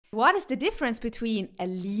What is the difference between a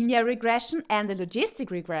linear regression and a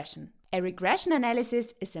logistic regression? A regression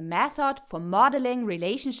analysis is a method for modeling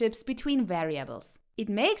relationships between variables. It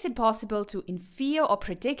makes it possible to infer or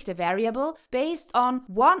predict a variable based on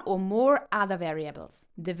one or more other variables.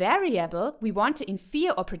 The variable we want to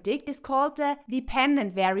infer or predict is called the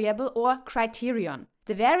dependent variable or criterion.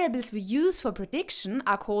 The variables we use for prediction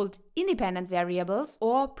are called independent variables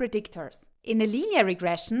or predictors. In a linear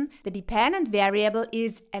regression, the dependent variable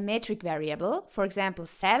is a metric variable, for example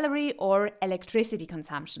salary or electricity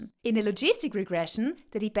consumption. In a logistic regression,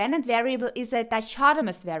 the dependent variable is a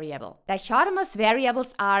dichotomous variable. Dichotomous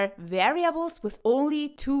variables are variables with only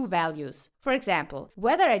two values. For example,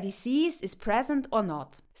 whether a disease is present or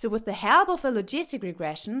not. So with the help of a logistic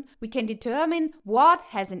regression, we can determine what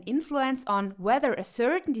has an influence on whether a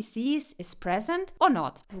certain disease is present or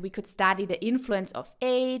not. We could study the influence of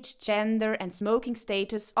age, gender, and smoking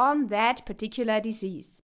status on that particular disease.